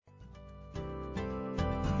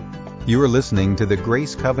You are listening to the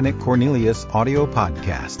Grace Covenant Cornelius audio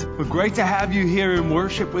podcast. Well, great to have you here in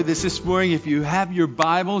worship with us this morning. If you have your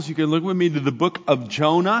Bibles, you can look with me to the book of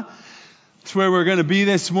Jonah. That's where we're going to be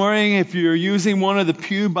this morning. If you're using one of the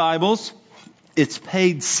Pew Bibles, it's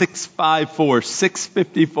page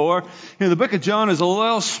 654. The book of Jonah is a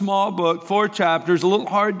little small book, 4 chapters, a little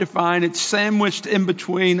hard to find. It's sandwiched in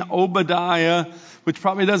between Obadiah, which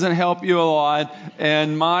probably doesn't help you a lot,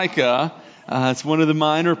 and Micah. It's one of the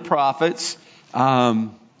minor prophets, but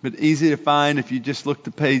easy to find. If you just look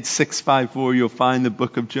to page 654, you'll find the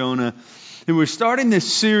book of Jonah. And we're starting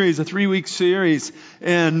this series, a 3-week series.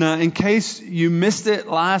 And in case you missed it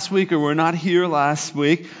last week or were not here last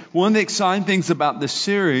week, one of the exciting things about this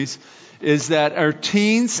series is that our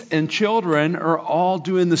teens and children are all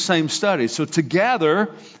doing the same study. So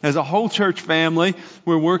together, as a whole church family,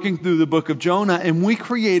 we're working through the book of Jonah, and we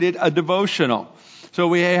created a devotional. So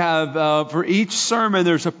we have, for each sermon,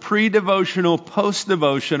 there's a pre-devotional,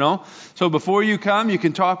 post-devotional. So before you come, you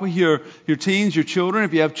can talk with your teens, your children,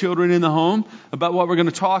 if you have children in the home, about what we're going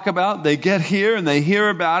to talk about. They get here and they hear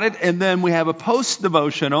about it. And then we have a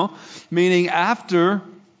post-devotional, meaning after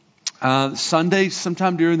Sunday,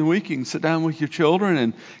 sometime during the week, you can sit down with your children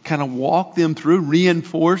and kind of walk them through,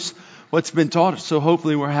 reinforce what's been taught. So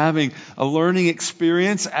hopefully we're having a learning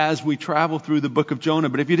experience as we travel through the book of Jonah.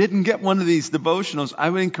 But if you didn't get one of these devotionals, I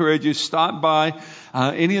would encourage you to stop by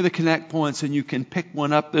any of the Connect points and you can pick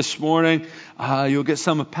one up this morning. You'll get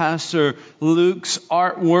some of Pastor Luke's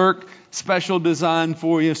artwork, special design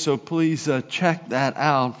for you. So please check that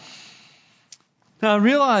out. Now I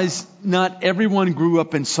realize not everyone grew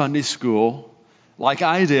up in Sunday school like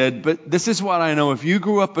I did, but this is what I know. If you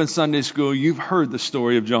grew up in Sunday school, you've heard the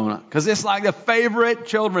story of Jonah. Because it's like the favorite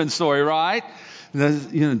children's story, right?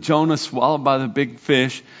 Jonah swallowed by the big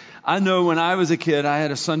fish. I know when I was a kid, I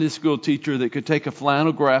had a Sunday school teacher that could take a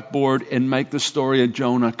flannel graph board and make the story of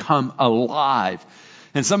Jonah come alive.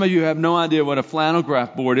 And some of you have no idea what a flannel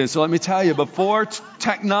graph board is. So let me tell you, before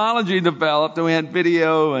technology developed and we had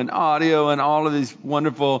video and audio and all of these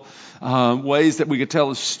wonderful ways that we could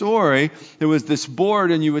tell a story, there was this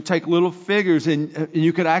board and you would take little figures and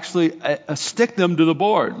you could actually stick them to the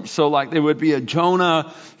board. So like there would be a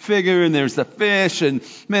Jonah figure and there's the fish, and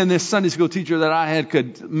man, this Sunday school teacher that I had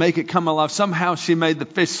could make it come alive. Somehow she made the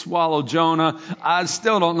fish swallow Jonah. I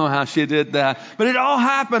still don't know how she did that, but it all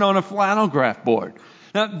happened on a flannel graph board.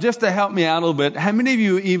 Now, just to help me out a little bit, how many of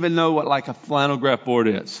you even know what like a flannel graph board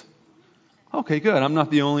is? Okay, good. I'm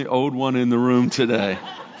not the only old one in the room today.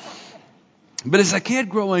 But as a kid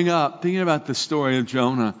growing up, thinking about the story of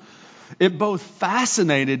Jonah, it both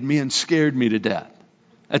fascinated me and scared me to death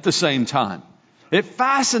at the same time. It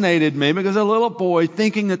fascinated me because a little boy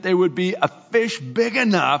thinking that there would be a fish big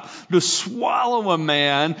enough to swallow a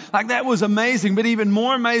man, like that was amazing. But even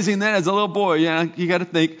more amazing than as a little boy, you got to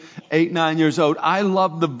think 8, 9 years old. I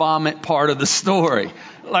love the vomit part of the story.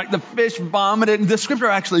 Like the fish vomited, and the scripture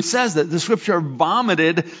actually says that the scripture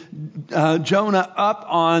vomited Jonah up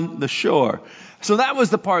on the shore. So that was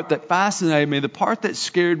the part that fascinated me. The part that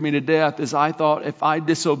scared me to death is I thought if I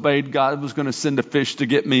disobeyed, God was going to send a fish to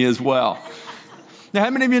get me as well. Now, how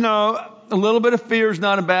many of you know a little bit of fear is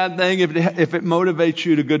not a bad thing if it motivates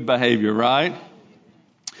you to good behavior, right?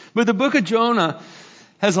 But the book of Jonah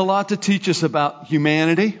has a lot to teach us about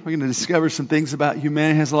humanity. We're going to discover some things about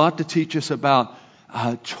humanity. It has a lot to teach us about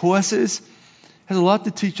choices. It has a lot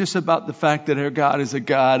to teach us about the fact that our God is a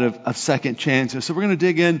God of second chances. So we're going to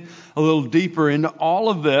dig in a little deeper into all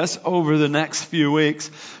of this over the next few weeks.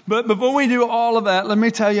 But before we do all of that, let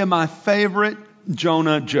me tell you my favorite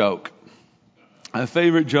Jonah joke. My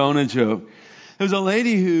favorite Jonah joke. There was a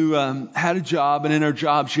lady who had a job, and in her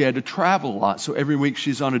job she had to travel a lot. So every week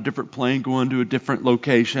she's on a different plane going to a different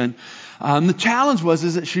location. The challenge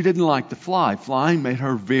was that she didn't like to fly. Flying made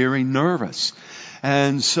her very nervous.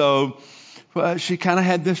 And so she kind of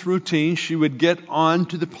had this routine. She would get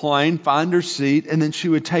onto the plane, find her seat, and then she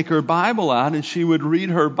would take her Bible out and she would read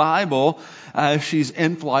her Bible as she's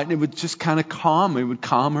in flight, and it would just kind of it would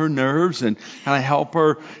calm her nerves and kind of help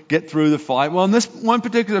her get through the flight. Well, in this one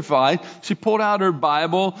particular flight, she pulled out her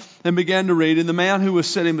Bible and began to read, and the man who was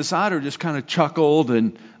sitting beside her just kind of chuckled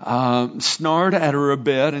and snarled at her a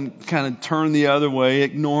bit and kind of turned the other way,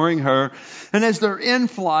 ignoring her. And as they're in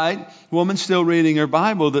flight, woman's still reading her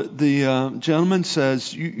Bible, the gentleman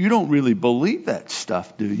says, you don't really believe that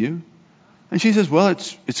stuff, do you? And she says, well,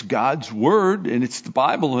 it's God's word and it's the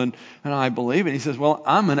Bible and I believe it. He says, well,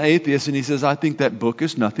 I'm an atheist. And he says, I think that book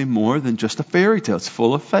is nothing more than just a fairy tale. It's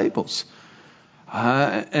full of fables.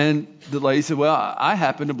 And the lady said, well, I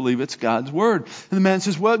happen to believe it's God's word. And the man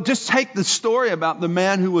says, well, just take the story about the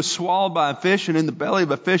man who was swallowed by a fish and in the belly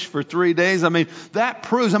of a fish for 3 days. That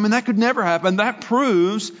proves, that could never happen. That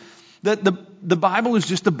proves that the Bible is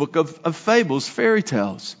just a book of fables, fairy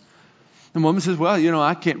tales. And the woman says, well,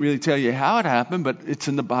 I can't really tell you how it happened, but it's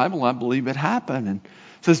in the Bible. I believe it happened. And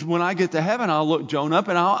says, when I get to heaven, I'll look Jonah up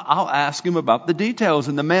and I'll ask him about the details.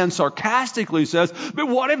 And the man sarcastically says, but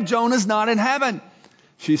what if Jonah's not in heaven?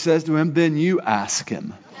 She says to him, then you ask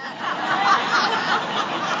him.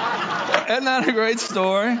 Isn't that a great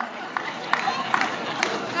story?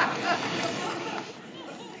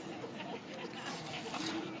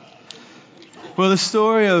 Well, the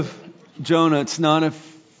story of Jonah, it's not a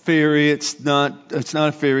fairy, it's not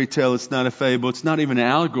a fairy tale, it's not a fable, it's not even an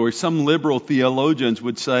allegory. Some liberal theologians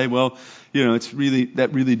would say, well, that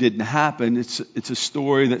really didn't happen. It's a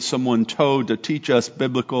story that someone told to teach us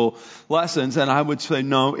biblical lessons. And I would say,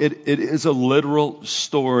 no, it is a literal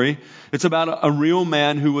story. It's about a real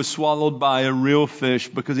man who was swallowed by a real fish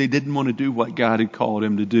because he didn't want to do what God had called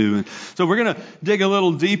him to do. And so we're going to dig a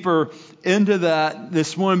little deeper into that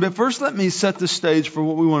this morning. But first, let me set the stage for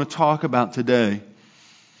what we want to talk about today.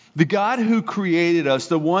 The God who created us,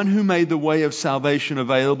 the one who made the way of salvation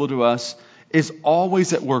available to us, is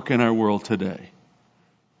always at work in our world today.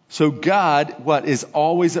 So God, is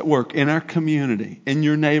always at work in our community, in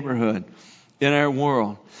your neighborhood, in our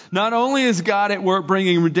world. Not only is God at work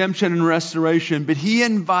bringing redemption and restoration, but He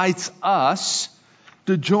invites us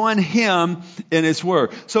to join Him in His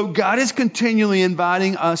work. So God is continually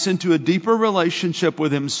inviting us into a deeper relationship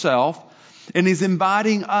with Himself. And He's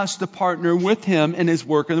inviting us to partner with Him in His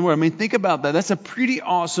work in the world. Think about that. That's a pretty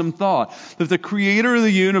awesome thought. That the creator of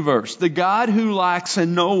the universe, the God who lacks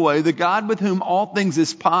in no way, the God with whom all things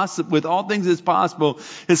is possible,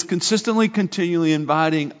 is consistently, continually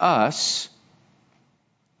inviting us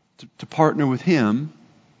to partner with Him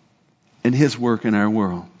in His work in our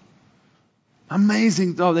world.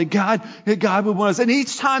 Amazing, though, that God would want us. And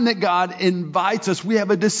each time that God invites us, we have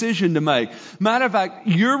a decision to make. Matter of fact,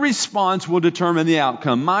 your response will determine the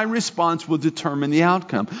outcome. My response will determine the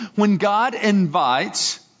outcome. When God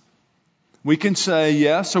invites, we can say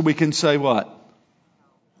yes, or we can say what?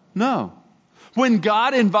 No. When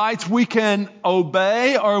God invites, we can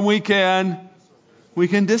obey, or we can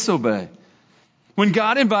disobey. When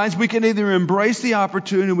God invites, we can either embrace the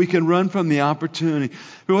opportunity or we can run from the opportunity.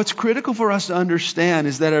 But what's critical for us to understand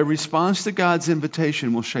is that our response to God's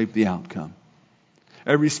invitation will shape the outcome.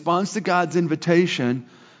 Our response to God's invitation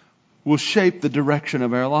will shape the direction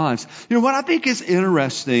of our lives. What I think is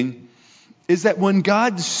interesting is that when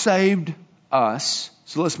God saved us,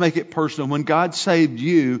 so let's make it personal. When God saved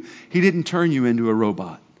you, He didn't turn you into a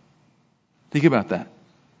robot. Think about that.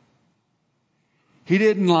 He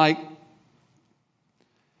didn't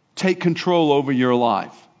take control over your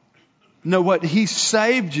life. No, what He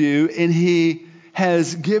saved you, and He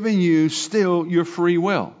has given you still your free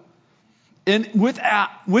will. And with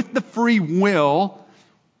the free will,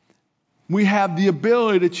 we have the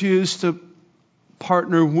ability to choose to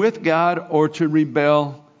partner with God or to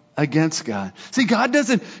rebel against God. See, God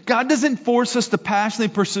doesn't force us to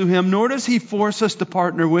passionately pursue Him, nor does He force us to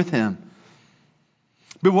partner with Him.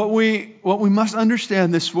 But what we must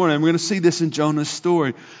understand this morning, and we're going to see this in Jonah's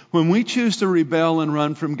story, when we choose to rebel and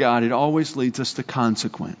run from God, it always leads us to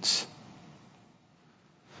consequence.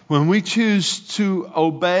 When we choose to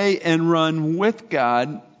obey and run with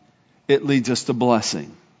God, it leads us to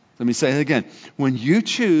blessing. Let me say it again. When you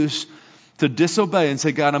choose to disobey and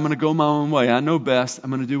say, God, I'm going to go my own way. I know best.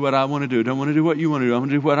 I'm going to do what I want to do. I don't want to do what you want to do. I'm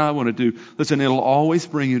going to do what I want to do. Listen, it'll always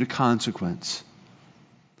bring you to consequence.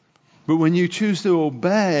 But when you choose to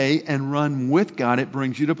obey and run with God, it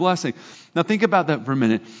brings you to blessing. Now think about that for a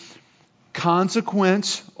minute.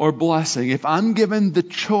 Consequence or blessing. If I'm given the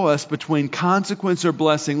choice between consequence or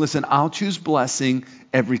blessing, listen, I'll choose blessing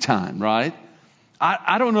every time, right?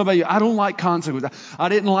 I don't know about you. I don't like consequence. I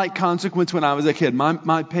didn't like consequence when I was a kid.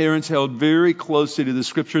 My parents held very closely to the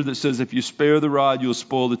scripture that says, if you spare the rod, you'll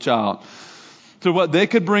spoil the child. So what they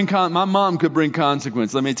could bring, my mom could bring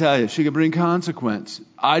consequence. Let me tell you, she could bring consequence.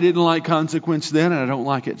 I didn't like consequence then, and I don't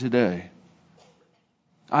like it today.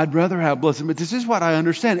 I'd rather have blessing, but this is what I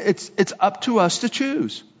understand. It's up to us to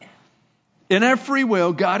choose. In our free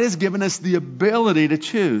will, God has given us the ability to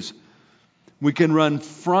choose. We can run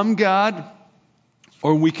from God,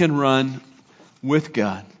 or we can run with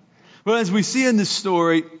God. Well, as we see in this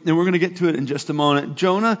story, and we're going to get to it in just a moment,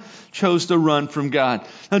 Jonah chose to run from God.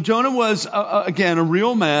 Now, Jonah was, again, a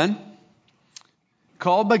real man,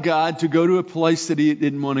 called by God to go to a place that he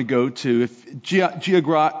didn't want to go to.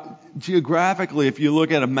 Geographically, if you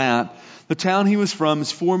look at a map, The town he was from is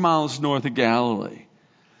 4 miles north of Galilee.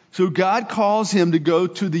 So God calls him to go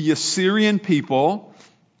to the Assyrian people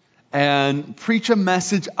and preach a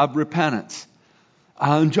message of repentance.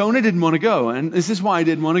 Jonah didn't want to go, and this is why he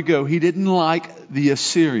didn't want to go. He didn't like the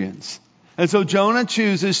Assyrians. And so Jonah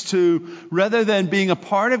chooses to, rather than being a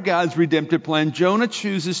part of God's redemptive plan, Jonah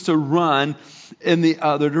chooses to run in the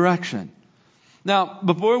other direction. Now,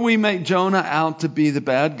 before we make Jonah out to be the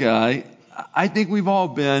bad guy, I think we've all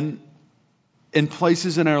been in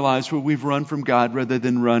places in our lives where we've run from God rather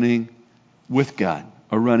than running with God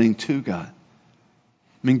or running to God.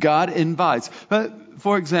 I mean, God invites.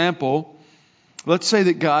 For example, let's say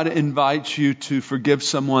that God invites you to forgive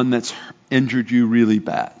someone that's injured you really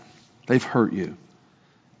bad. They've hurt you.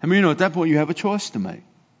 I mean, at that point you have a choice to make.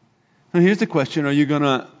 Now, here's the question. Are you going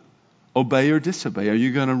to obey or disobey? Are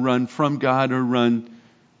you going to run from God or run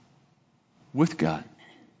with God?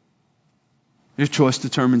 Your choice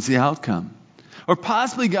determines the outcome. Or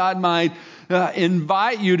possibly God might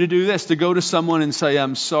invite you to do this, to go to someone and say,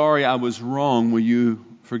 I'm sorry, I was wrong. Will you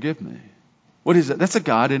forgive me? What is that? That's a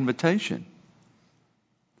God invitation.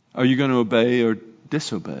 Are you going to obey or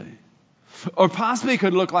disobey? Or possibly it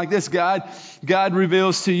could look like this. God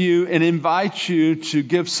reveals to you and invites you to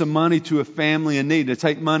give some money to a family in need, to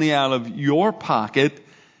take money out of your pocket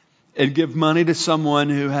and give money to someone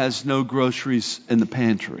who has no groceries in the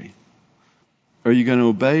pantry. Are you going to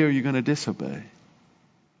obey or are you going to disobey?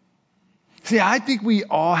 See, I think we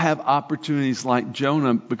all have opportunities like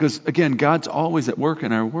Jonah because, again, God's always at work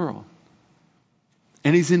in our world.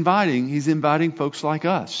 And He's inviting folks like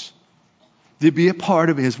us to be a part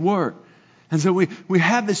of His work. And so we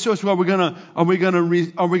have this choice. Well, are we going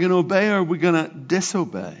to obey or are we going to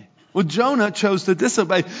disobey? Well, Jonah chose to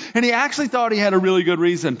disobey, and he actually thought he had a really good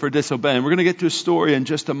reason for disobeying. We're going to get to a story in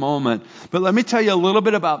just a moment. But let me tell you a little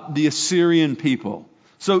bit about the Assyrian people.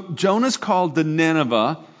 So Jonah's called to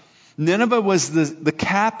Nineveh. Nineveh was the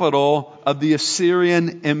capital of the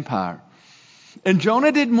Assyrian Empire. And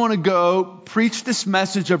Jonah didn't want to go preach this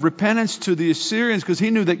message of repentance to the Assyrians because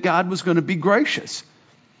he knew that God was going to be gracious.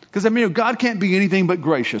 Because, God can't be anything but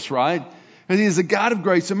gracious, right? And He is a God of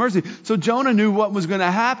grace and mercy. So Jonah knew what was going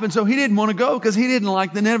to happen, so he didn't want to go because he didn't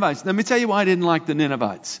like the Ninevites. Let me tell you why he didn't like the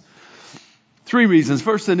Ninevites. 3 reasons.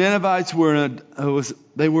 First, the Ninevites were an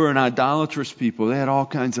idolatrous people. They had all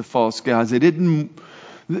kinds of false gods. They didn't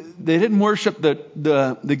worship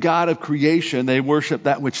the God of creation. They worshiped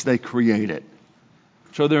that which they created.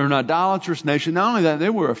 So they're an idolatrous nation. Not only that, they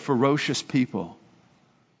were a ferocious people.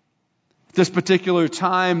 At this particular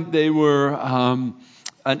time, they were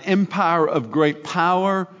an empire of great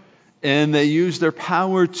power, and they used their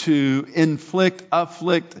power to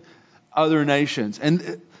afflict other nations.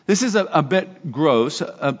 And this is a bit gross,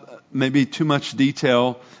 maybe too much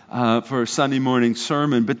detail for a Sunday morning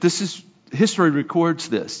sermon, but history records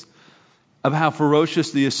this, of how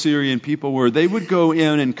ferocious the Assyrian people were. They would go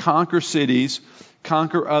in and conquer cities,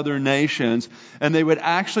 conquer other nations, and they would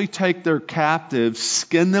actually take their captives,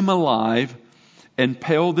 skin them alive, and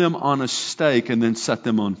impale them on a stake and then set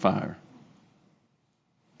them on fire.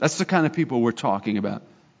 That's the kind of people we're talking about.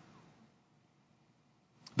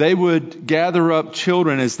 They would gather up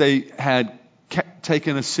children as they had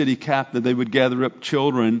taken a city captive. They would gather up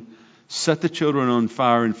children, set the children on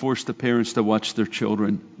fire, and force the parents to watch their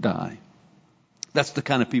children die. That's the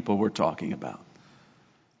kind of people we're talking about.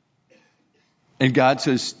 And God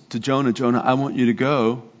says to Jonah, I want you to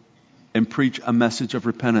go and preach a message of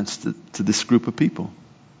repentance to this group of people.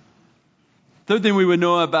 Third thing we would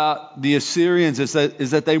know about the Assyrians is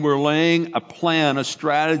that they were laying a plan, a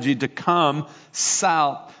strategy to come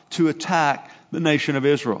south to attack the nation of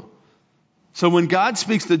Israel. So when God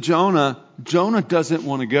speaks to Jonah, Jonah doesn't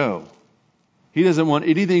want to go. He doesn't want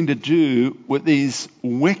anything to do with these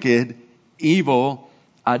wicked, evil,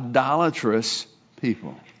 idolatrous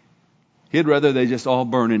people. He'd rather they just all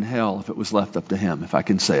burn in hell if it was left up to him, if I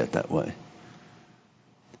can say it that way.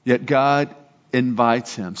 Yet God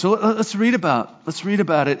invites him. So let's read about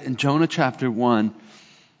it in Jonah chapter 1,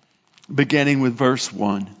 beginning with verse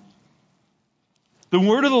 1. The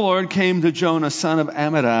word of the Lord came to Jonah, son of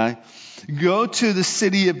Amittai. Go to the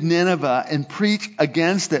city of Nineveh and preach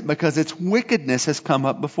against it because its wickedness has come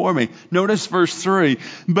up before me. Notice verse 3.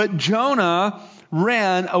 But Jonah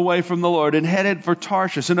ran away from the Lord and headed for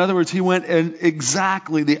Tarshish. In other words, he went in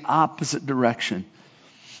exactly the opposite direction.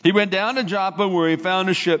 He went down to Joppa where he found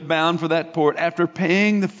a ship bound for that port. After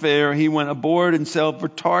paying the fare, he went aboard and sailed for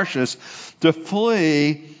Tarshish to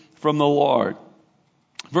flee from the Lord.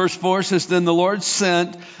 Verse 4 says, Then the Lord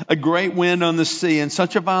sent a great wind on the sea, and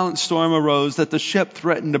such a violent storm arose that the ship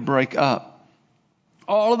threatened to break up.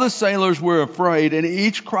 All of the sailors were afraid, and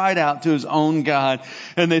each cried out to his own God.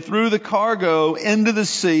 And they threw the cargo into the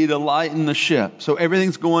sea to lighten the ship. So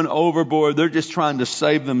everything's going overboard. They're just trying to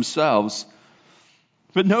save themselves.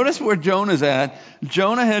 But notice where Jonah's at.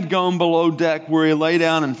 Jonah had gone below deck where he lay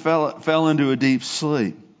down and fell into a deep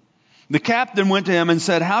sleep. The captain went to him and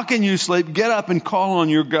said, "How can you sleep? Get up and call on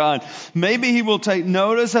your God. Maybe he will take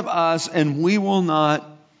notice of us and we will not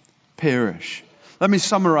perish." Let me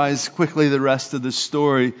summarize quickly the rest of the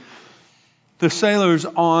story. The sailors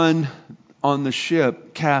on the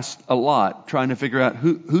ship cast a lot, trying to figure out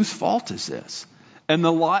whose fault is this? And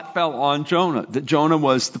the lot fell on Jonah, that Jonah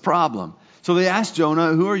was the problem. So they asked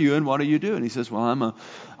Jonah, "Who are you and what do you do?" And he says, "Well,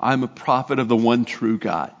 I'm a prophet of the one true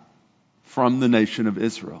God from the nation of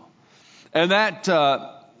Israel." And that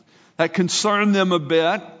concerned them a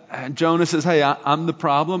bit. And Jonah says, "Hey, I'm the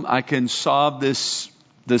problem. I can solve this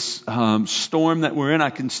storm that we're in. I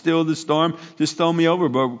can still the storm. Just throw me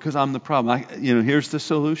overboard because I'm the problem. Here's the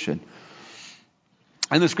solution."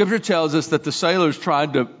 And the scripture tells us that the sailors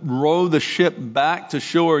tried to row the ship back to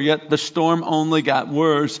shore, yet the storm only got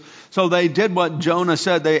worse. So they did what Jonah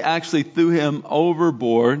said. They actually threw him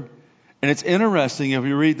overboard. And it's interesting, if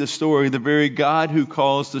you read the story, the very God who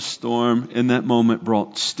caused the storm in that moment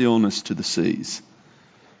brought stillness to the seas.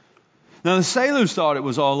 Now, the sailors thought it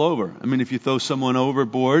was all over. I mean, if you throw someone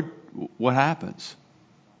overboard, what happens?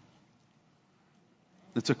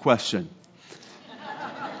 It's a question.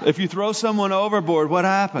 If you throw someone overboard, what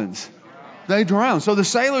happens? They drown. So the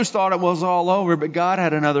sailors thought it was all over, but God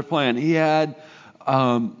had another plan. He had,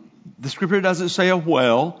 the scripture doesn't say a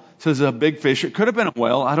whale. It says a big fish. It could have been a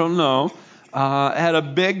whale. I don't know. Had a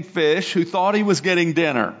big fish who thought he was getting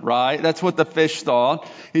dinner, right? That's what the fish thought.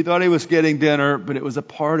 He thought he was getting dinner, but it was a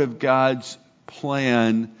part of God's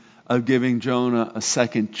plan of giving Jonah a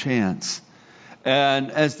second chance. And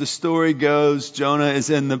as the story goes, Jonah is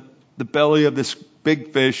in the belly of this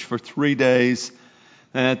big fish for 3 days.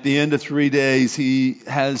 And at the end of 3 days, he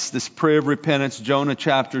has this prayer of repentance, Jonah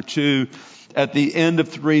chapter 2. At the end of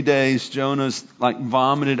 3 days, Jonah's like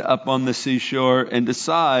vomited up on the seashore and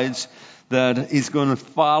decides that he's going to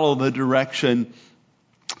follow the direction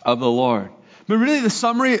of the Lord. But really the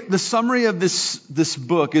summary of this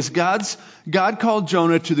book is God called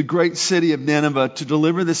Jonah to the great city of Nineveh to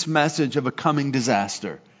deliver this message of a coming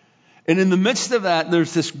disaster. And in the midst of that,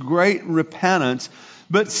 there's this great repentance.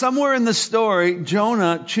 But somewhere in the story,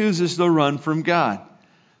 Jonah chooses to run from God.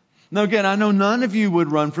 Now again, I know none of you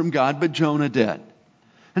would run from God, but Jonah did.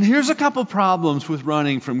 And here's a couple problems with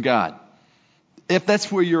running from God. If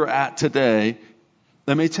that's where you're at today,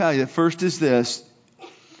 let me tell you, first is this: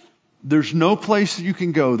 there's no place you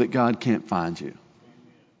can go that God can't find you.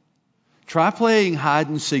 Try playing hide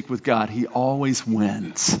and seek with God. He always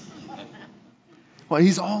wins. Well,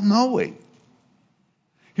 he's all-knowing.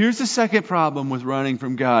 Here's the second problem with running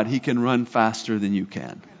from God. He can run faster than you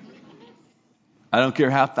can. I don't care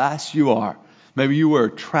how fast you are. Maybe you were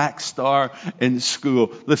a track star in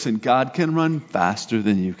school. Listen, God can run faster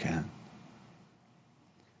than you can.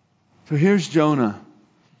 So here's Jonah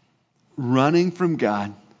running from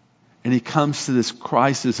God, and he comes to this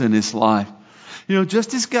crisis in his life.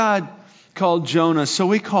 Just as God called Jonah, so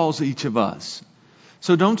he calls each of us.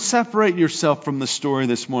 So don't separate yourself from the story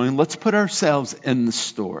this morning. Let's put ourselves in the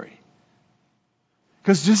story.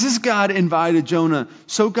 Because just as God invited Jonah,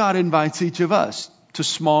 so God invites each of us to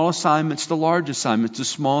small assignments, to large assignments, to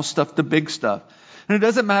small stuff, to big stuff. And it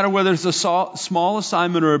doesn't matter whether it's a small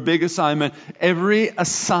assignment or a big assignment. Every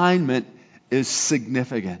assignment is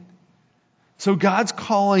significant. So God's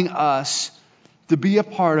calling us to be a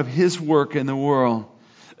part of His work in the world.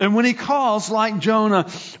 And when He calls, like Jonah,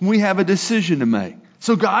 we have a decision to make.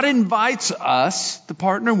 So God invites us to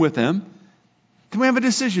partner with Him. Then we have a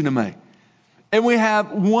decision to make. And we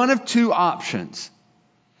have one of two options.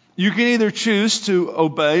 You can either choose to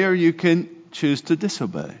obey or you can choose to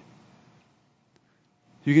disobey.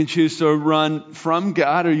 You can choose to run from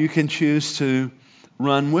God or you can choose to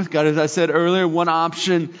run with God. As I said earlier, one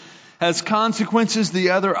option has consequences,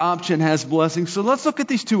 the other option has blessings. So let's look at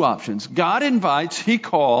these two options. God invites, He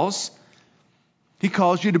calls. He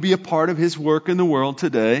calls you to be a part of His work in the world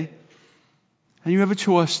today. And you have a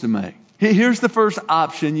choice to make. Here's the first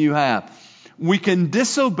option you have. We can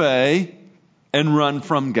disobey and run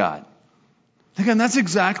from God. Again, that's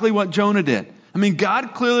exactly what Jonah did. I mean,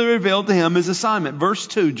 God clearly revealed to him his assignment. Verse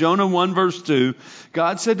 2, Jonah 1 verse 2,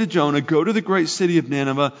 God said to Jonah, "Go to the great city of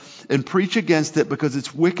Nineveh and preach against it because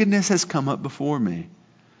its wickedness has come up before me."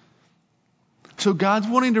 So God's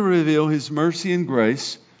wanting to reveal His mercy and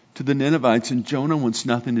grace to the Ninevites, and Jonah wants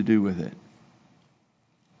nothing to do with it.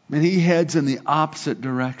 And he heads in the opposite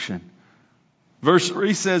direction. Verse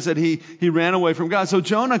 3 says that he ran away from God. So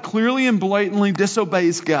Jonah clearly and blatantly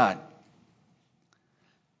disobeys God.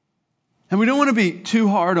 And we don't want to be too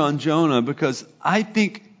hard on Jonah, because I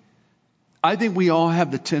think we all have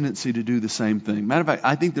the tendency to do the same thing. Matter of fact,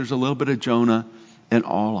 I think there's a little bit of Jonah in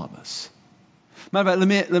all of us. Matter of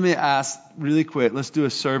fact, let me ask really quick. Let's do a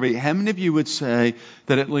survey. How many of you would say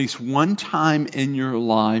that at least one time in your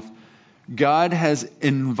life, God has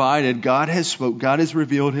invited, God has spoke, God has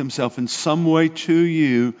revealed himself in some way to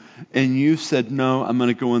you, and you said, no, I'm going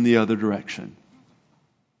to go in the other direction?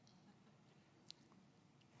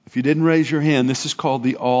 If you didn't raise your hand, this is called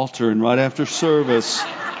the altar, and right after service,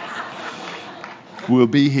 we'll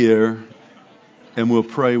be here and we'll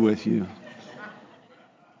pray with you.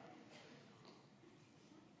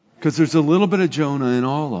 Because there's a little bit of Jonah in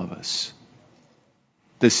all of us.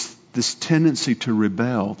 This tendency to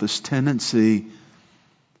rebel, this tendency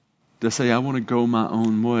to say, I want to go my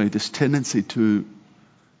own way, this tendency to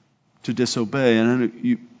disobey. And I know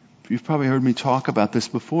you've probably heard me talk about this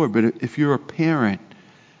before, but if you're a parent,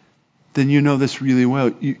 then you know this really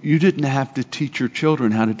well. You didn't have to teach your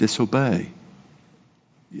children how to disobey.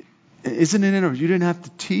 Isn't it interesting? You didn't have to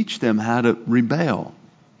teach them how to rebel.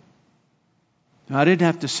 I didn't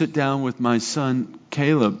have to sit down with my son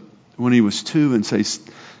Caleb when he was 2 and say,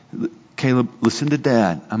 Caleb, listen to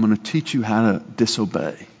Dad. I'm going to teach you how to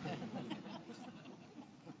disobey.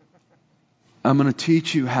 I'm going to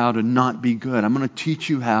teach you how to not be good. I'm going to teach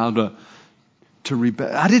you how to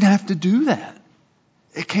rebel. I didn't have to do that.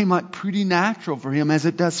 It came like pretty natural for him, as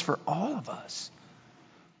it does for all of us.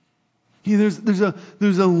 There's a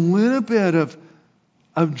little bit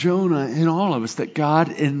of Jonah in all of us that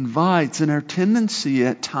God invites, and our tendency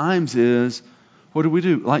at times is, what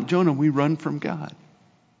do? Like Jonah, we run from God.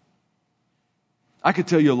 I could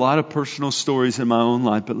tell you a lot of personal stories in my own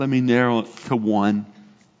life, but let me narrow it to one.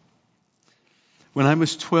 When I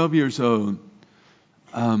was 12 years old,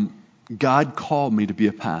 God called me to be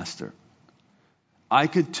a pastor. I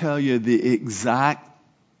could tell you the exact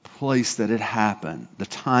place that it happened, the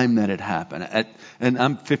time that it happened. And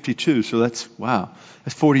I'm 52, so that's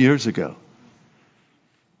 40 years ago.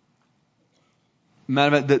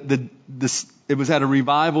 Matter of fact, it was at a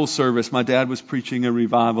revival service. My dad was preaching a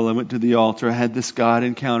revival. I went to the altar. I had this God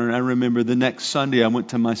encounter. And I remember the next Sunday, I went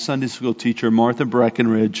to my Sunday school teacher, Martha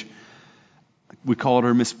Breckenridge. We called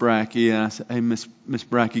her Miss Brackey. And I said, hey, Miss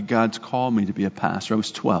Brackey, God's called me to be a pastor. I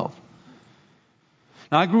was 12.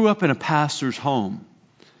 Now, I grew up in a pastor's home.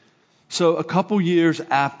 So a couple years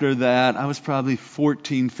after that, I was probably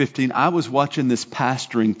 14, 15. I was watching this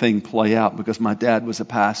pastoring thing play out because my dad was a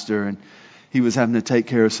pastor and he was having to take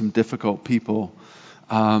care of some difficult people.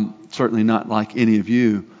 Certainly not like any of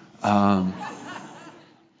you. And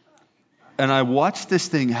I watched this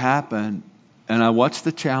thing happen, and I watched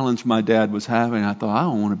the challenge my dad was having. I thought, I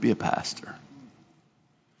don't want to be a pastor.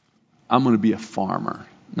 I'm going to be a farmer,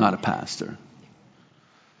 not a pastor.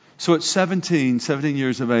 So at 17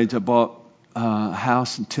 years of age, I bought a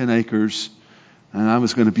house and 10 acres, and I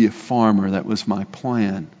was going to be a farmer. That was my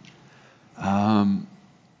plan. And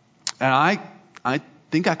I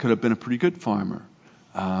think I could have been a pretty good farmer.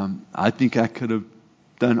 I think I could have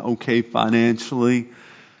done okay financially.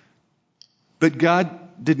 But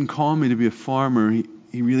God didn't call me to be a farmer.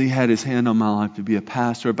 He really had his hand on my life to be a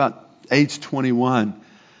pastor. About age 21,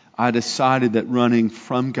 I decided that running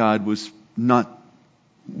from God was not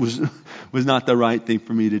the right thing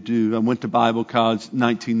for me to do. I went to Bible college in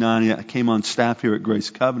 1990. I came on staff here at Grace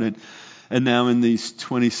Covenant. And now in these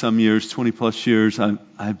 20 plus years,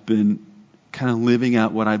 I've been kind of living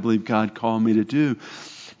out what I believe God called me to do.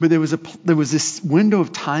 But there was this window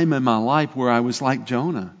of time in my life where I was like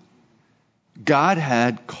Jonah. God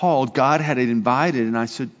had called, God had invited, and I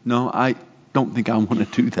said, no, I don't think I want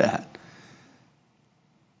to do that.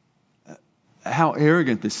 How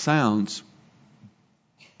arrogant this sounds,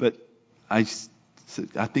 but I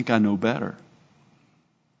think I know better.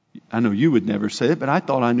 I know you would never say it, but I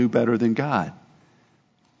thought I knew better than God.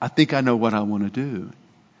 I think I know what I want to do.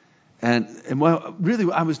 And well,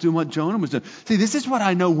 really, I was doing what Jonah was doing. See, this is what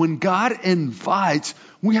I know. When God invites,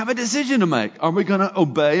 we have a decision to make. Are we going to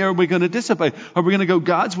obey or are we going to disobey? Are we going to go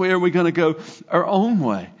God's way or are we going to go our own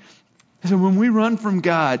way? So when we run from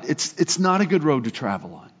God, it's not a good road to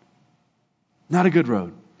travel on. Not a good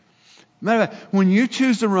road. Matter of fact, when you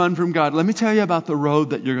choose to run from God, let me tell you about the road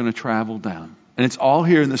that you're going to travel down. And it's all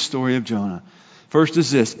here in the story of Jonah. First is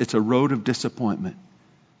this. It's a road of disappointment.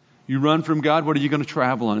 You run from God, what are you going to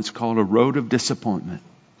travel on? It's called a road of disappointment.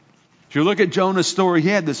 If you look at Jonah's story, he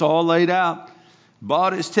had this all laid out.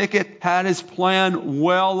 Bought his ticket, had his plan,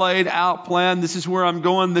 well laid out plan. This is where I'm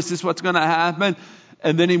going. This is what's going to happen.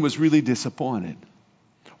 And then he was really disappointed.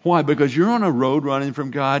 Why? Because you're on a road running from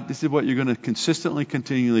God. This is what you're going to consistently,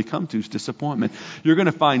 continually come to is disappointment. You're going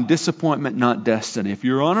to find disappointment, not destiny. If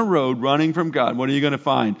you're on a road running from God, what are you going to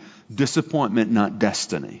find? Disappointment, not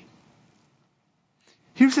destiny.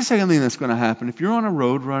 Here's the second thing that's going to happen. If you're on a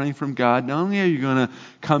road running from God, not only are you going to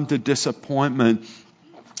come to disappointment,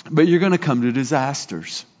 but you're going to come to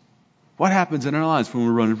disasters. What happens in our lives when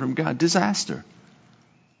we're running from God? Disaster.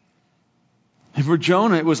 And for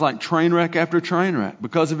Jonah, it was like train wreck after train wreck.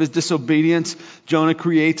 Because of his disobedience, Jonah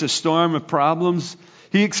creates a storm of problems.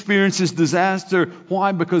 He experiences disaster.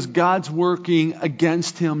 Why? Because God's working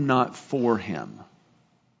against him, not for him.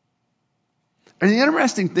 And the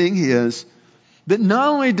interesting thing is that not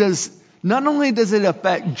only does it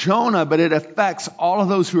affect Jonah, but it affects all of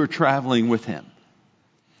those who are traveling with him.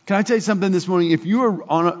 Can I tell you something this morning? If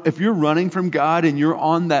you're running from God and you're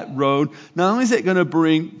on that road, not only is it going to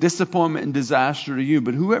bring disappointment and disaster to you,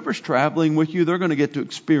 but whoever's traveling with you, they're going to get to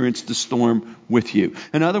experience the storm with you.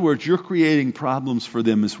 In other words, you're creating problems for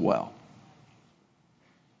them as well.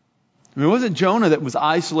 I mean, it wasn't Jonah that was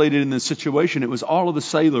isolated in this situation. It was all of the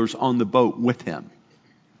sailors on the boat with him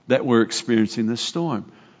that were experiencing this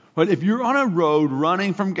storm. But if you're on a road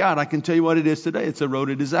running from God, I can tell you what it is today. It's a road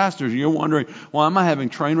of disasters. You're wondering, why am I having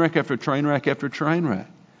train wreck after train wreck after train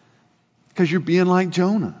wreck? Because you're being like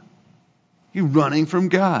Jonah. You're running from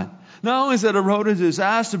God. Not only is it a road of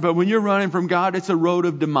disaster, but when you're running from God, it's a road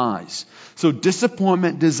of demise. So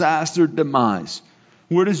disappointment, disaster, demise.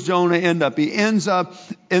 Where does Jonah end up? He ends up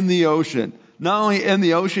in the ocean. Not only in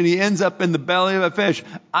the ocean, he ends up in the belly of a fish.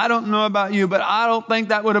 I don't know about you, but I don't think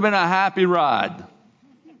that would have been a happy ride.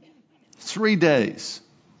 3 days.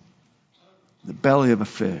 The belly of a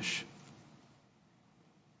fish.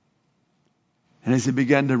 And as he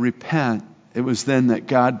began to repent, it was then that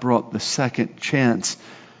God brought the second chance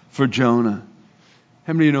for Jonah.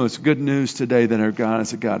 How many of you know it's good news today that our God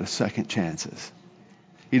is a God of second chances?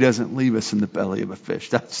 He doesn't leave us in the belly of a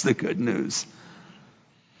fish. That's the good news.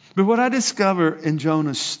 But what I discover in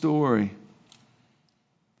Jonah's story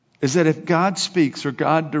is that if God speaks or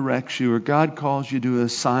God directs you or God calls you to an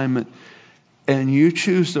assignment and you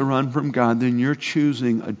choose to run from God, then you're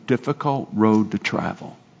choosing a difficult road to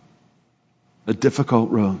travel. A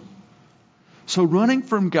difficult road. So running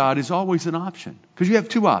from God is always an option because you have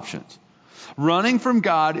two options. Running from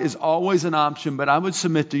God is always an option, but I would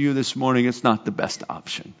submit to you this morning it's not the best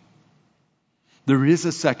option. There is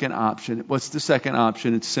a second option. What's the second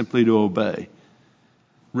option? It's simply to obey.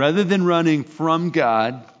 Rather than running from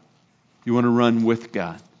God, you want to run with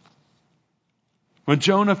God. When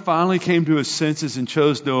Jonah finally came to his senses and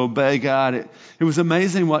chose to obey God, it was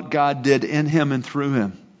amazing what God did in him and through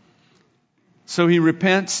him. So he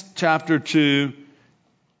repents, chapter 2.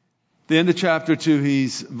 The end of chapter 2,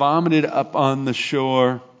 he's vomited up on the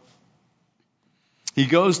shore. He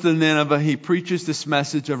goes to Nineveh. He preaches this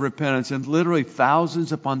message of repentance, and literally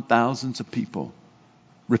thousands upon thousands of people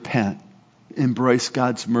repent, embrace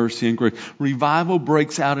God's mercy and grace. Revival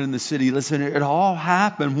breaks out in the city. Listen, it all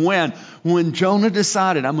happened when Jonah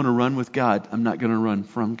decided, I'm going to run with God. I'm not going to run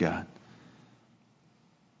from God.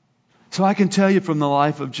 So I can tell you from the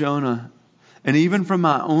life of Jonah, and even from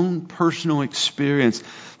my own personal experience,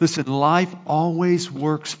 listen, life always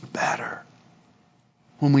works better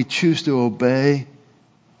when we choose to obey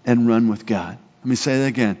and run with God. Let me say that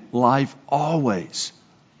again. Life always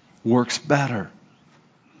works better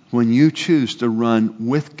when you choose to run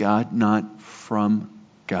with God, not from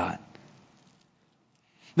God.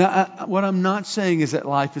 Now, what I'm not saying is that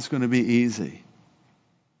life is going to be easy.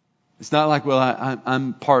 It's not like, well,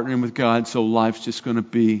 I'm partnering with God, so life's just going to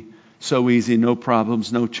be so easy, no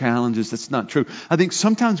problems, no challenges. That's not true. I think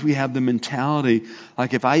sometimes we have the mentality,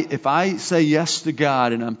 like if I say yes to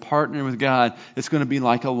God and I'm partnering with God, it's going to be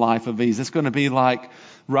like a life of ease. It's going to be like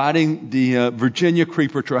riding the Virginia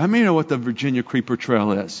Creeper Trail. How many know what the Virginia Creeper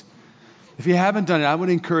Trail is? If you haven't done it, I would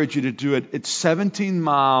encourage you to do it. It's 17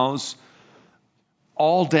 miles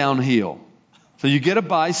all downhill. So you get a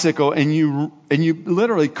bicycle and you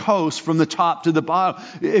literally coast from the top to the bottom.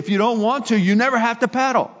 If you don't want to, you never have to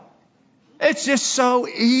pedal. It's just so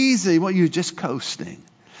easy. Well, you're just coasting.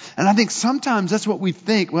 And I think sometimes that's what we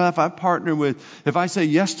think. Well, if I say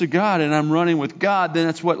yes to God and I'm running with God, then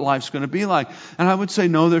that's what life's going to be like. And I would say,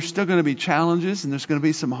 no, there's still going to be challenges and there's going to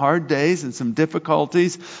be some hard days and some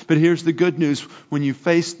difficulties. But here's the good news. When you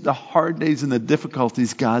face the hard days and the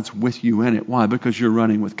difficulties, God's with you in it. Why? Because you're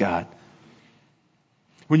running with God.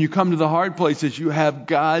 When you come to the hard places, you have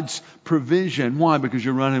God's provision. Why? Because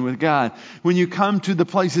you're running with God. When you come to the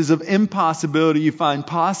places of impossibility, you find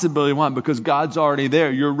possibility. Why? Because God's already there.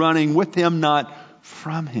 You're running with Him, not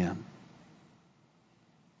from Him.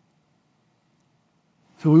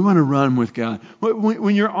 So we want to run with God.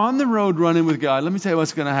 When you're on the road running with God, let me tell you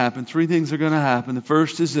what's going to happen. 3 things are going to happen. The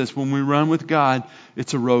first is this. When we run with God,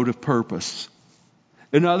 it's a road of purpose.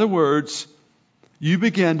 In other words, you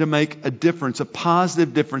begin to make a difference, a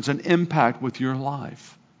positive difference, an impact with your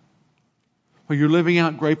life. Well, you're living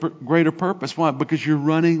out greater purpose. Why? Because you're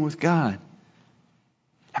running with God.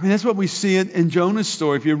 I mean, that's what we see in Jonah's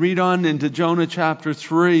story. If you read on into Jonah chapter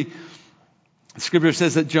 3, the scripture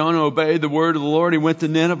says that Jonah obeyed the word of the Lord. He went to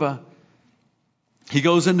Nineveh. He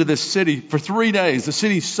goes into this city for 3 days. The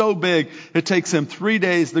city's so big, it takes him 3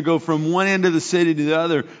 days to go from one end of the city to the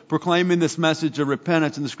other, proclaiming this message of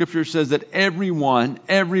repentance. And the scripture says that everyone,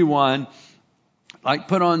 like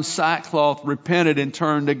put on sackcloth, repented and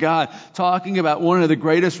turned to God. Talking about one of the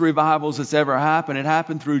greatest revivals that's ever happened. It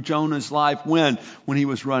happened through Jonah's life when he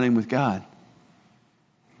was running with God.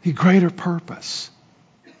 He greater purpose.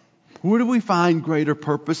 Where do we find greater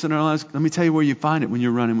purpose in our lives? Let me tell you where you find it when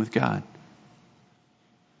you're running with God.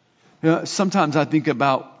 You know, sometimes I think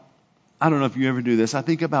about, I don't know if you ever do this, I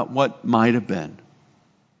think about what might have been.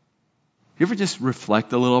 You ever just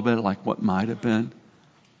reflect a little bit like what might have been?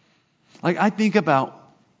 Like I think about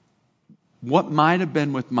what might have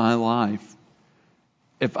been with my life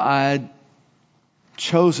if I'd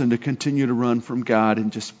chosen to continue to run from God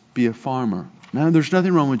and just be a farmer. Now, there's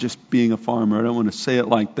nothing wrong with just being a farmer. I don't want to say it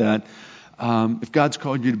like that. If God's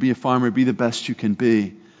called you to be a farmer, be the best you can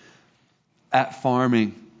be at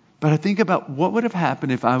farming. But I think about what would have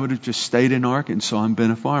happened if I would have just stayed in Arkansas and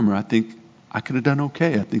been a farmer. I think I could have done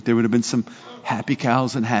okay. I think there would have been some happy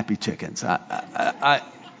cows and happy chickens. I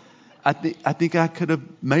think I could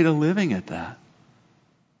have made a living at that.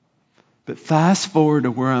 But fast forward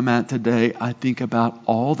to where I'm at today, I think about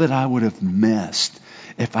all that I would have missed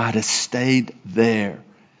if I'd have stayed there,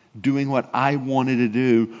 doing what I wanted to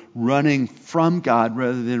do, running from God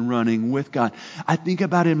rather than running with God. I think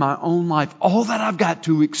about in my own life, all that I've got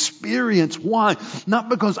to experience. Why? Not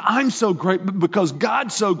because I'm so great, but because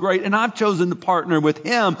God's so great and I've chosen to partner with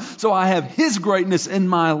Him. So I have His greatness in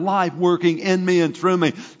my life working in me and through me.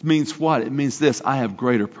 It means what? It means this. I have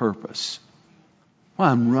greater purpose. Well,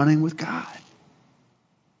 I'm running with God.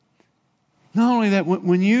 Not only that,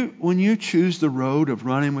 when you choose the road of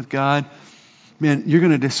running with God, man, you're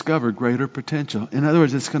going to discover greater potential. In other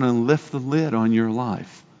words, it's going to lift the lid on your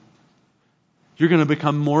life. You're going to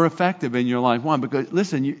become more effective in your life. Why? Because,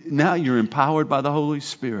 listen, now you're empowered by the Holy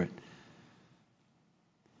Spirit.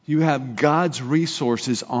 You have God's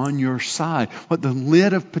resources on your side. What? The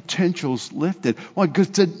lid of potential's lifted. Why?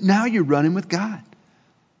 Because now you're running with God.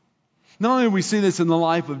 Not only do we see this in the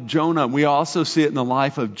life of Jonah, we also see it in the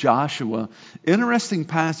life of Joshua. Interesting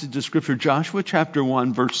passage of Scripture, Joshua chapter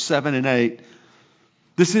 1, verse 7 and 8.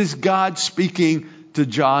 This is God speaking to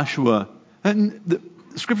Joshua. And the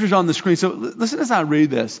Scripture's on the screen, so listen as I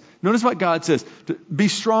read this. Notice what God says. Be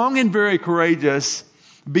strong and very courageous.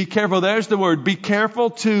 Be careful. There's the word. Be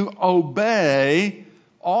careful to obey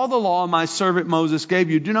all the law my servant Moses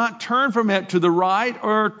gave you. Do not turn from it to the right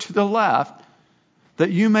or to the left, that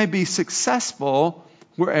you may be successful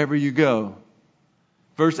wherever you go.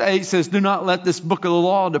 Verse 8 says, do not let this book of the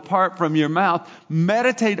law depart from your mouth.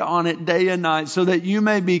 Meditate on it day and night so that you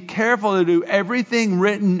may be careful to do everything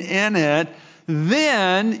written in it.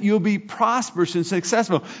 Then you'll be prosperous and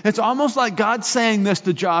successful. It's almost like God saying this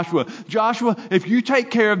to Joshua. Joshua, if you take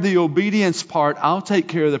care of the obedience part, I'll take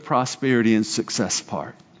care of the prosperity and success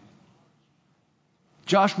part.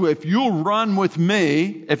 Joshua, if you'll run with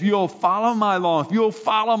me, if you'll follow my law, if you'll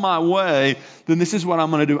follow my way, then this is what I'm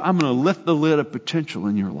going to do. I'm going to lift the lid of potential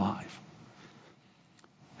in your life.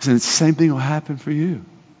 And the same thing will happen for you.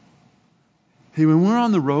 See, when we're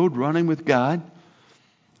on the road running with God,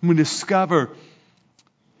 we discover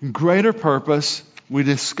greater purpose, we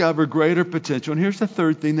discover greater potential. And here's the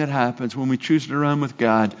third thing that happens when we choose to run with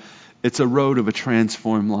God. It's a road of a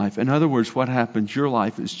transformed life. In other words, what happens? Your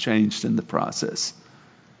life is changed in the process.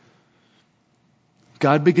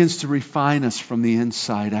 God begins to refine us from the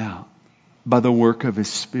inside out by the work of His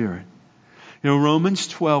Spirit. You know, Romans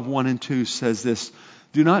 12, 1 and 2 says this,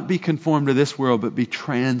 do not be conformed to this world, but be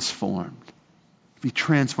transformed. Be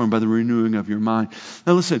transformed by the renewing of your mind.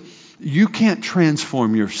 Now listen, you can't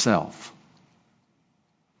transform yourself.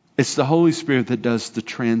 It's the Holy Spirit that does the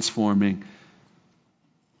transforming.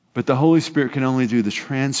 But the Holy Spirit can only do the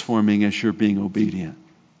transforming as you're being obedient.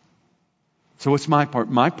 So what's my part?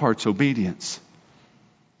 My part's obedience.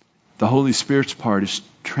 The Holy Spirit's part is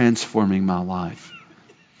transforming my life.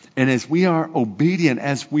 And as we are obedient,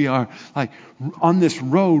 as we are like on this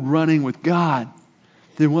road running with God,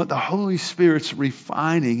 than what the Holy Spirit's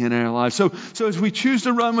refining in our lives. So as we choose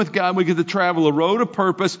to run with God, we get to travel a road of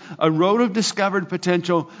purpose, a road of discovered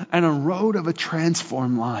potential, and a road of a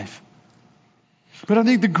transformed life. But I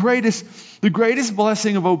think the greatest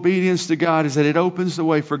blessing of obedience to God is that it opens the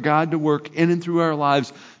way for God to work in and through our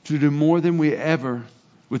lives to do more than we ever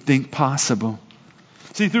would think possible.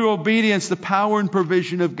 See, through obedience, the power and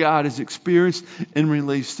provision of God is experienced and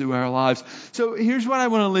released through our lives. So here's what I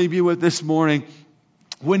want to leave you with this morning.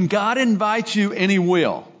 When God invites you, and He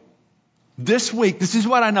will, this week, this is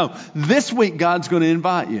what I know. This week, God's going to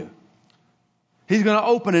invite you. He's going to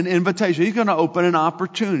open an invitation. He's going to open an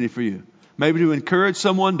opportunity for you. Maybe to encourage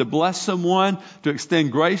someone, to bless someone, to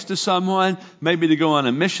extend grace to someone, maybe to go on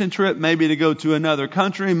a mission trip, maybe to go to another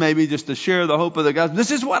country, maybe just to share the hope of the gospel.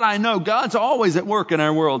 This is what I know. God's always at work in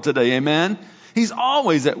our world today. Amen? He's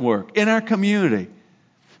always at work in our community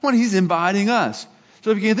when He's inviting us. So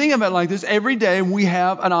if you can think about it like this, every day we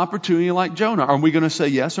have an opportunity like Jonah. Are we going to say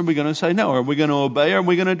yes or are we going to say no? Are we going to obey or are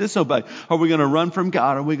we going to disobey? Are we going to run from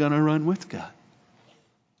God or are we going to run with God?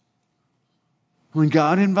 When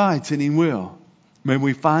God invites, and He will, may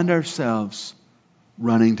we find ourselves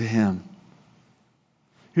running to Him.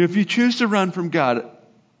 If you choose to run from God,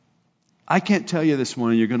 I can't tell you this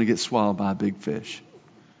morning you're going to get swallowed by a big fish.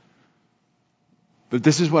 But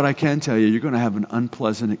this is what I can tell you. You're going to have an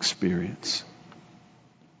unpleasant experience.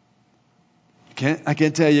 I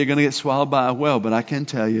can't tell you you're going to get swallowed by a whale, but I can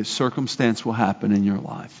tell you circumstance will happen in your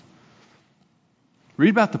life. Read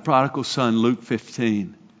about the prodigal son, Luke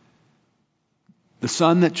 15. The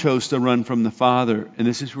son that chose to run from the father, and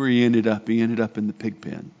this is where he ended up. He ended up in the pig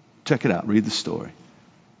pen. Check it out. Read the story.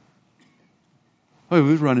 Oh, he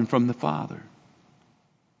was running from the father.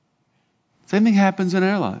 Same thing happens in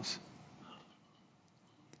our lives.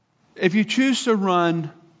 If you choose to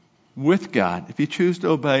run with God, if you choose to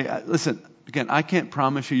obey, listen, again, I can't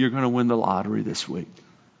promise you you're going to win the lottery this week.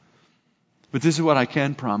 But this is what I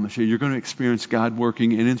can promise you. You're going to experience God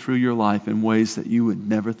working in and through your life in ways that you would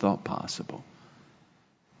never thought possible.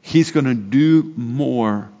 He's going to do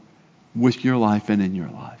more with your life and in your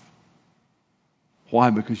life. Why?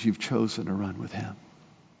 Because you've chosen to run with Him.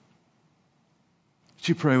 Would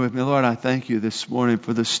you pray with me? Lord, I thank you this morning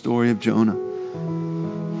for the story of Jonah.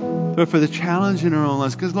 Lord, for the challenge in our own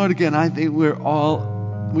lives. Because, Lord, again, I think we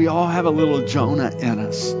all have a little Jonah in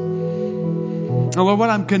us. And Lord, what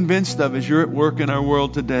I'm convinced of is you're at work in our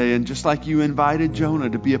world today. And just like you invited Jonah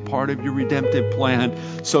to be a part of your redemptive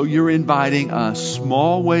plan, so you're inviting us.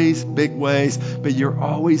 Small ways, big ways, but you're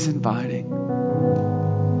always inviting.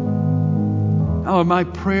 Oh, my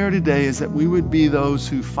prayer today is that we would be those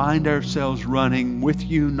who find ourselves running with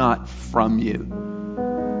you, not from you.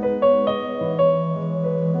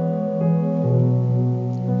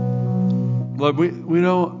 Lord, we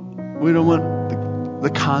don't want the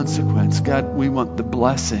consequence. God, we want the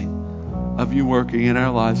blessing of you working in our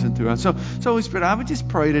lives and through us. So Holy Spirit, I would just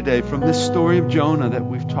pray today from this story of Jonah that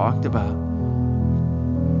we've talked about.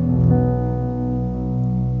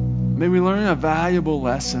 May we learn a valuable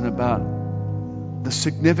lesson about the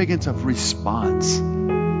significance of response.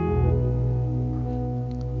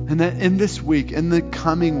 And that in this week, in the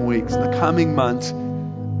coming weeks, the coming months,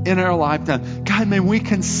 in our lifetime, God, may we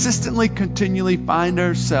consistently, continually find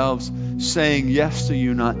ourselves saying yes to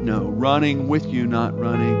you, not no. Running with you, not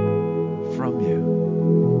running from you.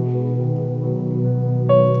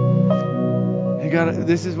 Hey God,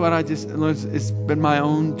 this is what it's been my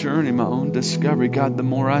own journey, my own discovery. God, the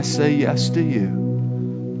more I say yes to you,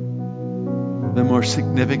 the more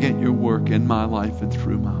significant your work in my life and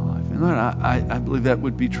through my life. And Lord, I believe that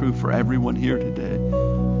would be true for everyone here today.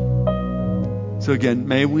 So again,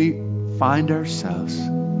 may we find ourselves,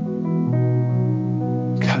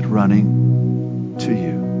 God, running to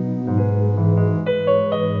you.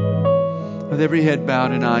 With every head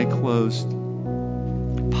bowed and eye closed,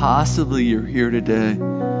 possibly you're here today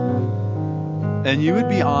and you would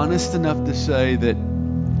be honest enough to say that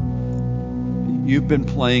you've been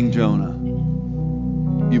playing Jonah.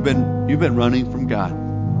 You've been running from God.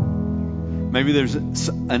 Maybe there's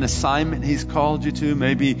an assignment He's called you to.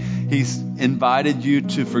 Maybe He's invited you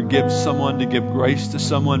to forgive someone, to give grace to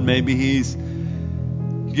someone. Maybe He's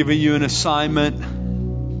given you an assignment.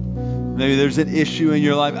 Maybe there's an issue in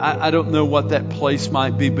your life. I don't know what that place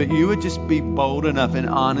might be, but you would just be bold enough and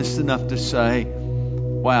honest enough to say,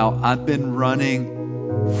 wow, I've been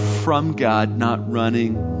running from God, not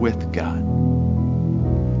running with God.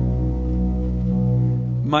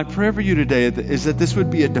 My prayer for you today is that this would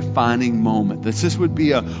be a defining moment, that this would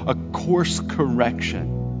be a course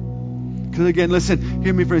correction. Because again, listen,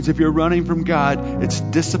 hear me friends, if you're running from God, it's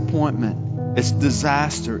disappointment, it's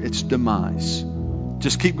disaster, it's demise.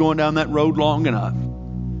 Just keep going down that road long enough.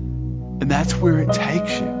 And that's where it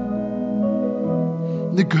takes you.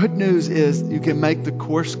 The good news is you can make the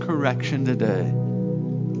course correction today.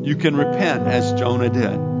 You can repent as Jonah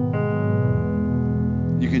did.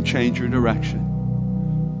 You can change your direction.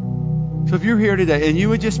 So if you're here today and you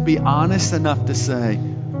would just be honest enough to say,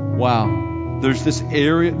 wow, there's this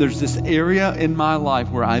area in my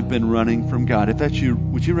life where I've been running from God. If that's you,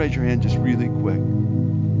 would you raise your hand just really quick?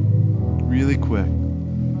 Really quick.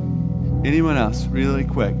 Anyone else? Really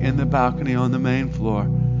quick. In the balcony on the main floor.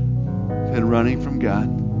 Been running from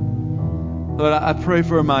God. Lord, I pray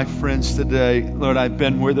for my friends today. Lord, I've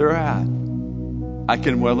been where they're at. I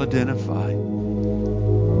can well identify.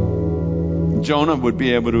 Jonah would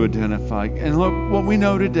be able to identify. And Lord, what we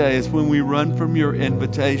know today is when we run from your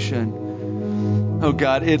invitation, oh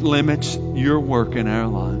God, it limits your work in our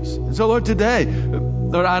lives. And so Lord, today,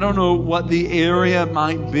 Lord, I don't know what the area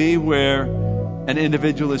might be where an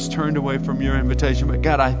individual is turned away from your invitation, but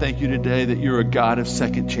God, I thank you today that you're a God of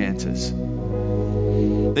second chances.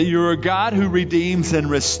 That you're a God who redeems and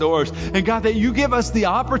restores. And God, that you give us the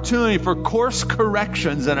opportunity for course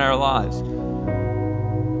corrections in our lives.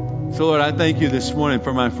 So Lord, I thank you this morning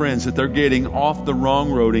for my friends that they're getting off the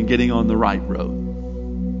wrong road and getting on the right road.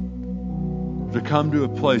 To come to a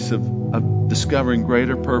place of discovering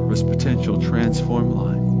greater purpose, potential, transformed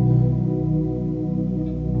life.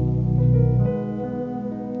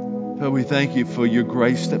 But we thank you for your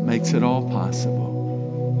grace that makes it all possible.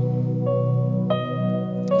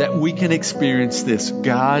 That we can experience this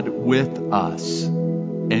God with us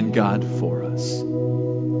and God for us.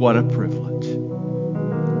 What a privilege.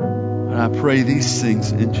 And I pray these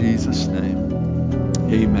things in Jesus' name.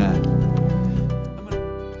 Amen.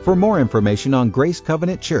 For more information on Grace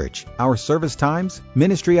Covenant Church, our service times,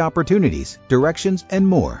 ministry opportunities, directions, and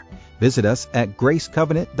more, visit us at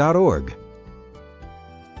gracecovenant.org.